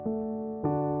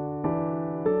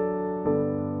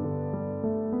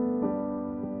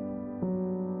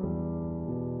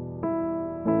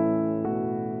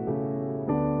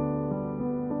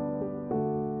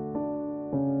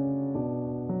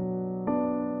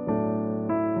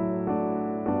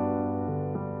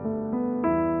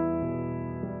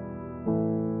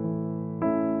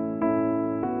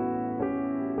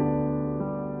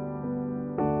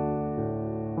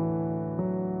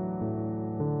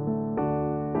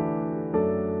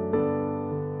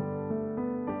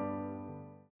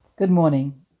Good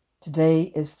morning.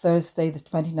 Today is Thursday, the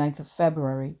 29th of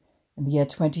February in the year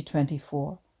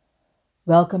 2024.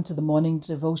 Welcome to the morning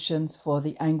devotions for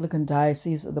the Anglican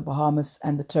Diocese of the Bahamas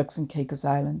and the Turks and Caicos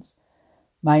Islands.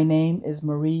 My name is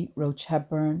Marie Roach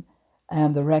Hepburn. I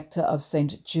am the Rector of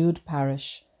St. Jude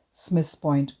Parish, Smiths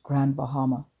Point, Grand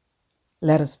Bahama.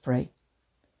 Let us pray.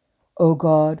 O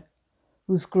God,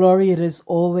 whose glory it is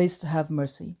always to have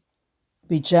mercy,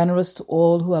 be generous to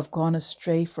all who have gone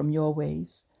astray from your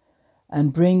ways,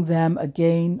 and bring them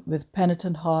again with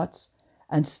penitent hearts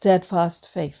and steadfast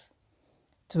faith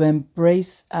to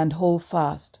embrace and hold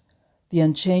fast the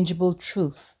unchangeable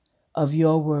truth of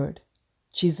your word,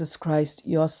 Jesus Christ,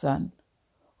 your Son,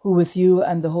 who with you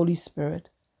and the Holy Spirit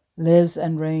lives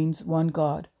and reigns one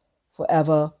God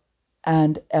forever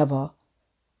and ever.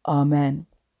 Amen.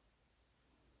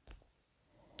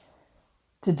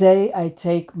 Today I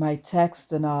take my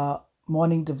text in our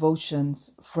morning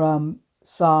devotions from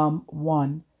Psalm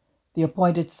 1, the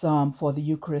appointed psalm for the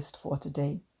Eucharist for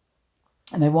today.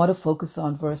 And I want to focus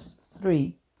on verses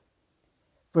 1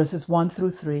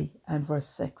 through 3, and verse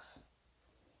 6.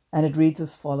 And it reads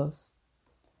as follows,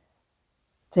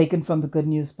 taken from the Good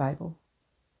News Bible.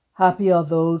 Happy are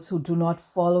those who do not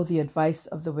follow the advice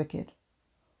of the wicked,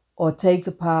 or take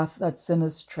the path that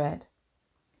sinners tread,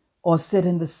 or sit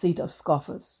in the seat of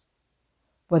scoffers.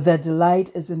 But their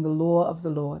delight is in the law of the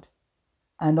Lord,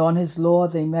 and on his law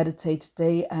they meditate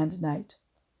day and night.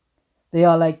 They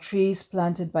are like trees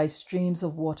planted by streams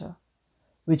of water,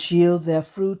 which yield their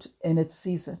fruit in its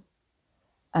season,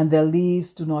 and their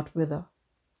leaves do not wither.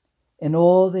 In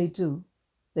all they do,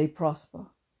 they prosper.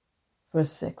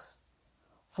 Verse 6.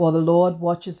 For the Lord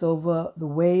watches over the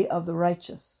way of the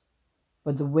righteous,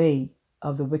 but the way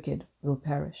of the wicked will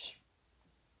perish.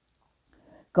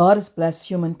 God has blessed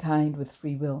humankind with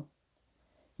free will.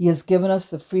 He has given us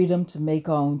the freedom to make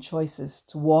our own choices,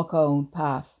 to walk our own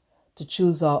path, to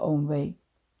choose our own way.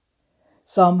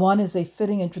 Psalm 1 is a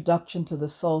fitting introduction to the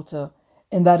Psalter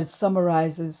in that it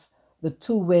summarizes the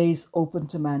two ways open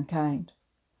to mankind,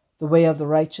 the way of the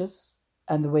righteous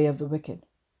and the way of the wicked.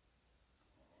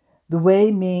 The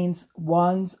way means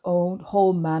one's own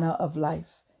whole manner of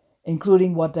life,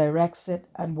 including what directs it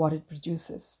and what it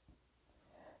produces.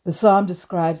 The psalm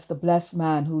describes the blessed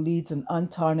man who leads an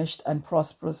untarnished and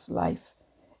prosperous life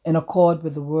in accord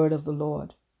with the word of the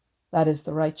Lord, that is,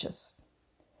 the righteous,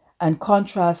 and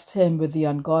contrasts him with the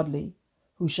ungodly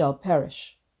who shall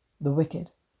perish, the wicked.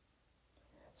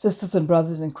 Sisters and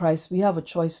brothers in Christ, we have a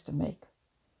choice to make.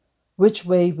 Which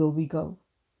way will we go?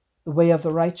 The way of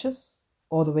the righteous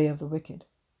or the way of the wicked?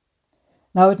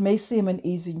 Now, it may seem an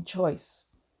easy choice,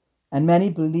 and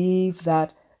many believe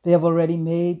that they have already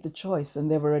made the choice and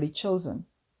they've already chosen.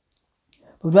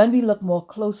 But when we look more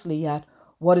closely at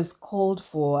what is called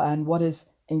for and what is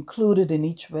included in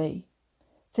each way,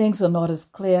 things are not as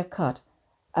clear-cut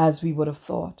as we would have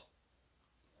thought.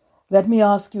 Let me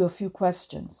ask you a few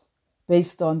questions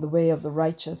based on the way of the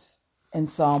righteous in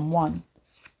Psalm 1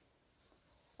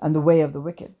 and the way of the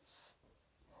wicked.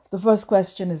 The first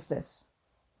question is this: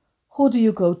 who do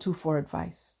you go to for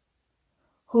advice?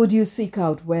 Who do you seek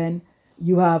out when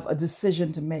you have a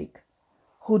decision to make?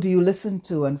 Who do you listen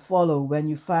to and follow when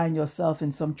you find yourself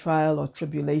in some trial or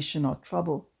tribulation or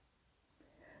trouble?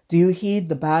 Do you heed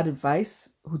the bad advice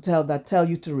that tell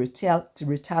you to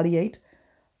retaliate?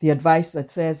 The advice that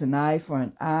says an eye for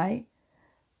an eye?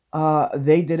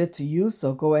 They did it to you,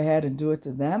 so go ahead and do it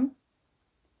to them?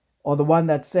 Or the one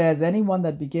that says anyone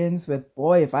that begins with,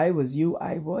 boy, if I was you,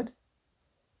 I would?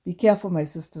 Be careful, my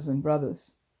sisters and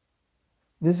brothers.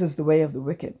 This is the way of the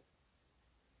wicked.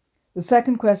 The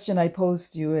second question I pose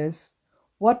to you is,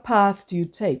 what path do you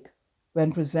take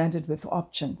when presented with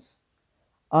options?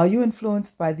 Are you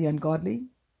influenced by the ungodly?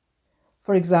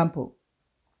 For example,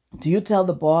 do you tell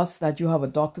the boss that you have a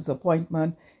doctor's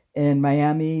appointment in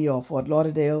Miami or Fort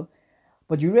Lauderdale,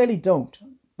 but you really don't,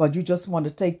 but you just want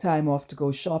to take time off to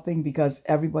go shopping because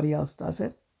everybody else does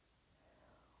it?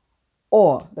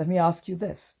 Or, let me ask you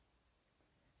this,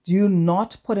 do you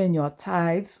not put in your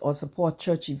tithes or support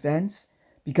church events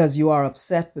because you are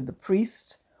upset with the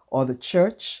priest or the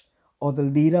church or the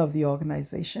leader of the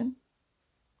organization?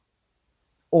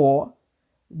 Or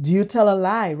do you tell a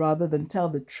lie rather than tell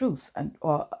the truth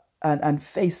and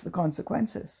face the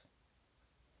consequences?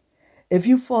 If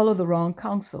you follow the wrong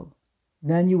counsel,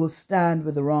 then you will stand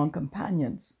with the wrong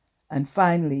companions and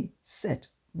finally sit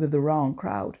with the wrong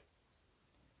crowd.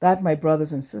 That, my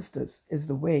brothers and sisters, is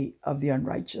the way of the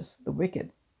unrighteous, the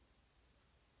wicked.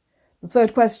 The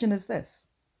third question is this: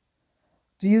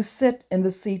 do you sit in the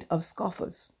seat of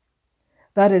scoffers?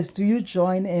 That is, do you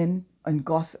join in and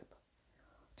gossip?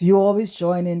 Do you always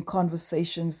join in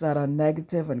conversations that are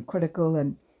negative and critical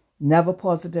and never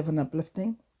positive and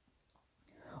uplifting?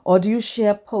 Or do you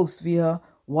share posts via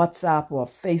WhatsApp or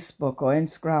Facebook or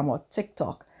Instagram or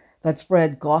TikTok that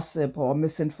spread gossip or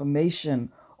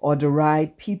misinformation or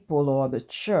deride people or the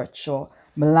church or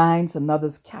maligns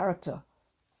another's character?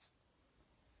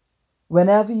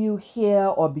 Whenever you hear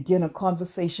or begin a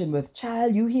conversation with,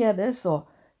 "Child, you hear this," or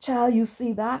 "Child, you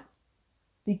see that,"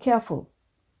 be careful.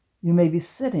 You may be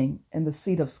sitting in the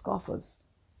seat of scoffers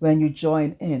when you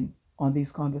join in on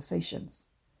these conversations.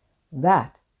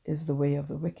 That is the way of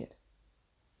the wicked.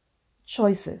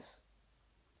 Choices: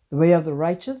 the way of the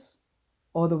righteous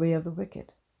or the way of the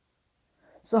wicked.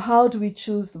 So how do we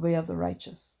choose the way of the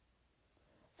righteous?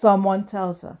 Psalm 1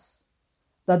 tells us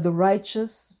that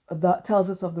tells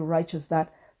us of the righteous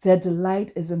that their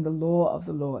delight is in the law of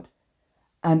the Lord,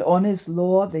 and on his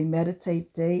law they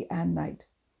meditate day and night.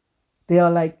 They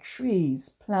are like trees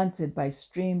planted by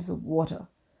streams of water,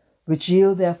 which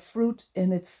yield their fruit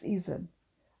in its season,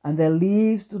 and their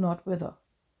leaves do not wither.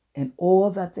 In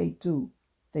all that they do,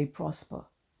 they prosper.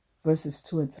 Verses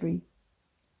 2 and 3.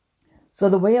 So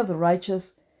the way of the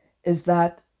righteous is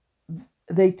that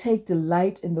they take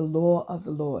delight in the law of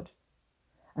the Lord.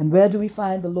 And where do we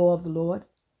find the law of the Lord?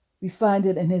 We find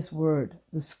it in his word,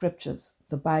 the scriptures,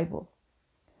 the Bible.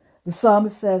 The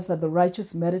psalmist says that the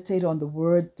righteous meditate on the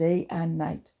word day and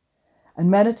night. And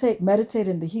meditate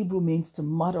in the Hebrew means to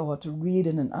mutter or to read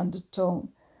in an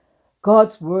undertone.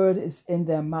 God's word is in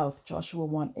their mouth, Joshua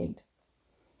 1:8.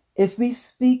 If we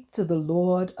speak to the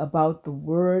Lord about the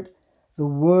word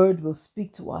will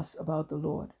speak to us about the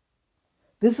Lord.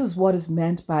 This is what is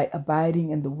meant by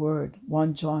abiding in the word,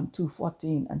 1 John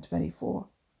 2:14 and 24.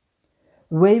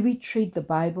 The way we treat the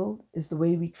Bible is the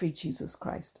way we treat Jesus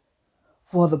Christ,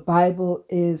 for the Bible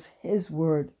is his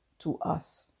word to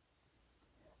us.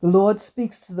 The Lord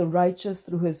speaks to the righteous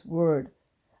through his word,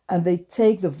 and they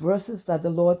take the verses that the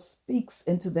Lord speaks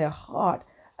into their heart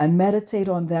and meditate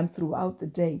on them throughout the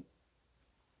day.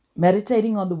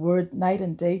 Meditating on the word night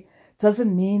and day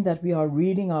doesn't mean that we are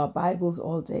reading our Bibles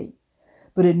all day,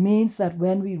 but it means that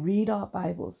when we read our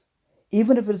Bibles,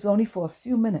 even if it is only for a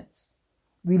few minutes,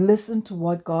 we listen to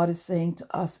what God is saying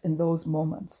to us in those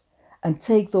moments and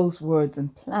take those words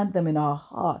and plant them in our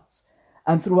hearts.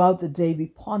 And throughout the day, we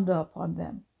ponder upon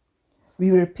them.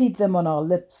 We repeat them on our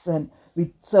lips, and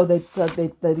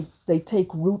they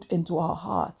take root into our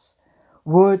hearts.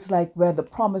 Words like where the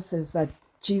promise is that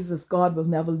Jesus, God, will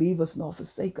never leave us nor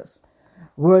forsake us.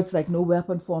 Words like no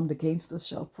weapon formed against us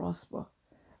shall prosper.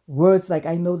 Words like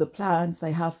I know the plans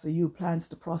I have for you, plans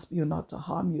to prosper you, not to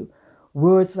harm you.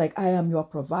 Words like I am your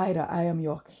provider, I am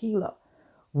your healer.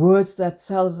 Words that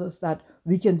tells us that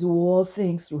we can do all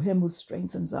things through him who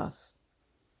strengthens us.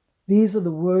 These are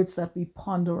the words that we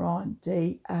ponder on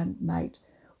day and night,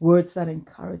 words that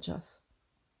encourage us.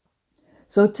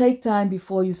 So take time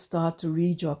before you start to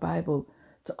read your Bible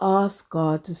to ask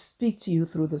God to speak to you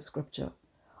through the scripture.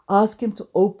 Ask him to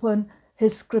open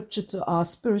his scripture to our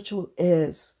spiritual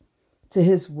ears, to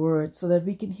his word, so that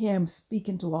we can hear him speak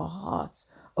into our hearts,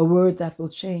 a word that will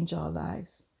change our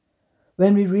lives.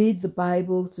 When we read the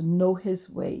Bible, to know his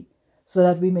way, so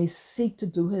that we may seek to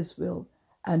do his will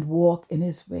and walk in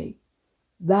his way.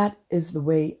 That is the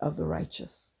way of the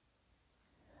righteous.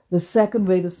 The second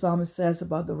way the psalmist says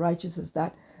about the righteous is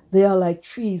that they are like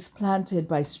trees planted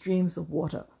by streams of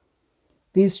water.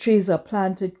 These trees are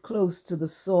planted close to the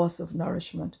source of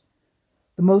nourishment.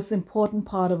 The most important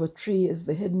part of a tree is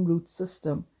the hidden root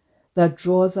system that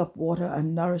draws up water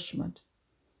and nourishment.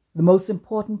 The most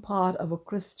important part of a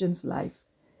Christian's life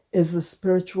is the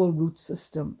spiritual root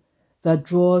system that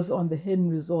draws on the hidden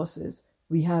resources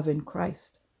we have in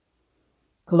Christ.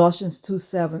 Colossians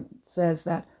 2:7 says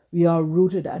that we are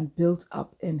rooted and built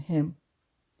up in him.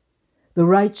 The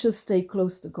righteous stay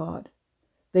close to God.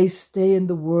 They stay in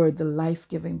the word, the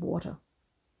life-giving water.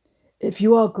 If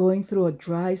you are going through a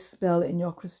dry spell in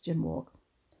your Christian walk,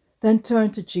 then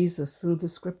turn to Jesus through the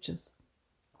scriptures.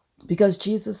 Because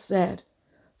Jesus said,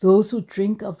 "Those who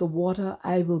drink of the water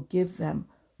I will give them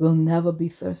will never be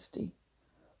thirsty.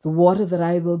 The water that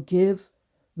I will give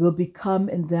will become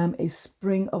in them a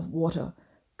spring of water,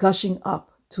 gushing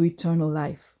up to eternal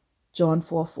life." John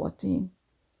 4:14.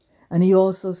 And he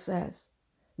also says,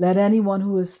 "Let anyone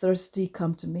who is thirsty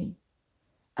come to me,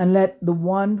 and let the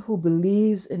one who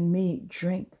believes in me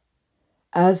drink.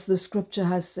 As the scripture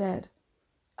has said,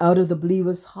 out of the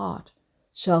believer's heart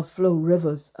shall flow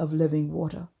rivers of living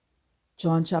water."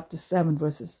 John chapter 7,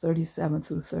 verses 37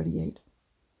 through 38.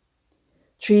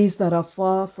 Trees that are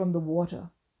far from the water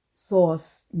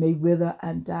source may wither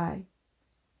and die.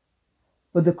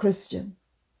 But the Christian,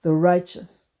 The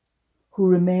righteous who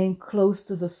remain close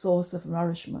to the source of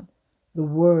nourishment, the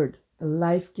Word, the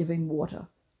life-giving water,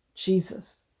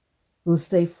 Jesus, will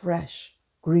stay fresh,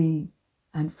 green,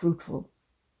 and fruitful.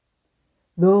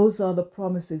 Those are the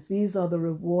promises. These are the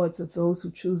rewards of those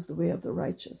who choose the way of the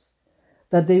righteous,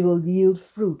 that they will yield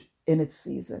fruit in its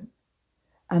season,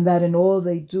 and that in all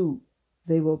they do,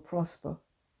 they will prosper.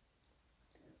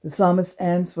 The psalmist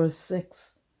ends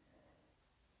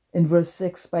in verse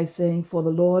 6 by saying, "For the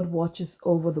Lord watches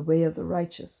over the way of the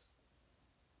righteous,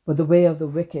 but the way of the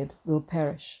wicked will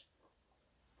perish."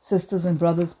 Sisters and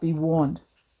brothers, be warned.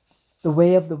 The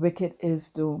way of the wicked is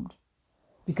doomed,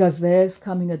 because there is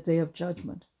coming a day of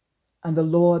judgment, and the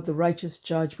Lord, the righteous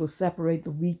judge, will separate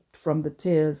the wheat from the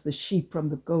tares, the sheep from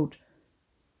the goat.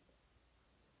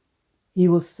 He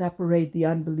will separate the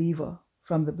unbeliever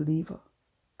from the believer,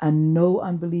 and no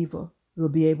unbeliever will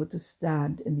be able to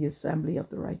stand in the assembly of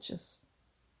the righteous.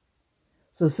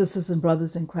 So, sisters and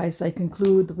brothers in Christ, I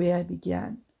conclude the way I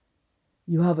began.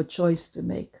 You have a choice to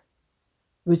make.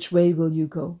 Which way will you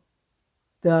go?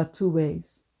 There are two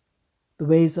ways: the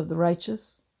ways of the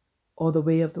righteous or the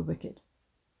way of the wicked.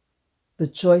 The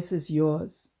choice is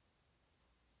yours.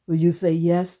 Will you say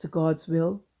yes to God's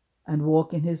will and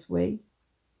walk in His way,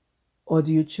 or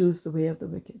do you choose the way of the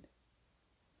wicked?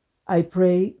 I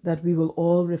pray that we will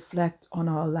all reflect on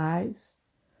our lives,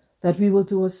 that we will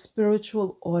do a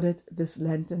spiritual audit this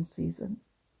Lenten season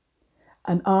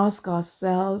and ask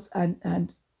ourselves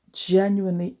and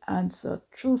genuinely answer,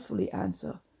 truthfully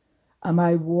answer, am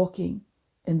I walking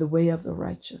in the way of the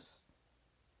righteous,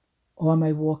 or am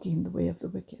I walking in the way of the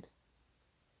wicked?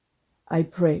 I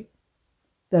pray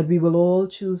that we will all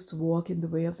choose to walk in the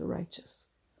way of the righteous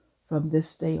from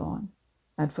this day on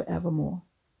and forevermore.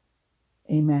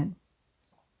 Amen.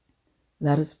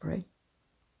 Let us pray.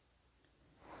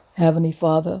 Heavenly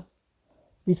Father,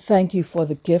 we thank you for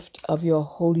the gift of your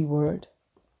holy word.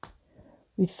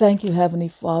 We thank you, Heavenly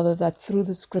Father, that through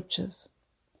the scriptures,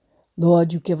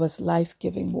 Lord, you give us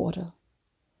life-giving water.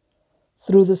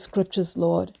 Through the scriptures,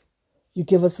 Lord, you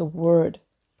give us a word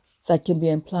that can be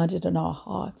implanted in our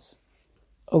hearts,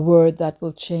 a word that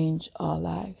will change our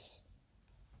lives.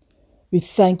 We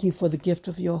thank you for the gift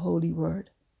of your holy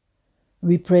word.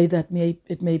 We pray that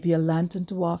it may be a lantern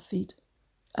to our feet,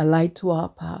 a light to our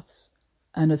paths,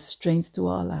 and a strength to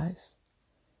our lives.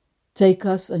 Take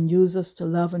us and use us to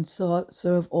love and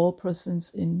serve all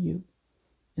persons in you,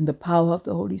 in the power of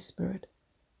the Holy Spirit,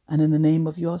 and in the name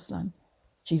of your Son,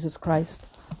 Jesus Christ,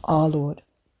 our Lord.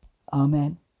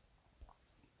 Amen.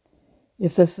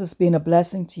 If this has been a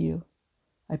blessing to you,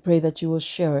 I pray that you will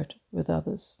share it with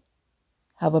others.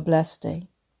 Have a blessed day.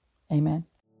 Amen.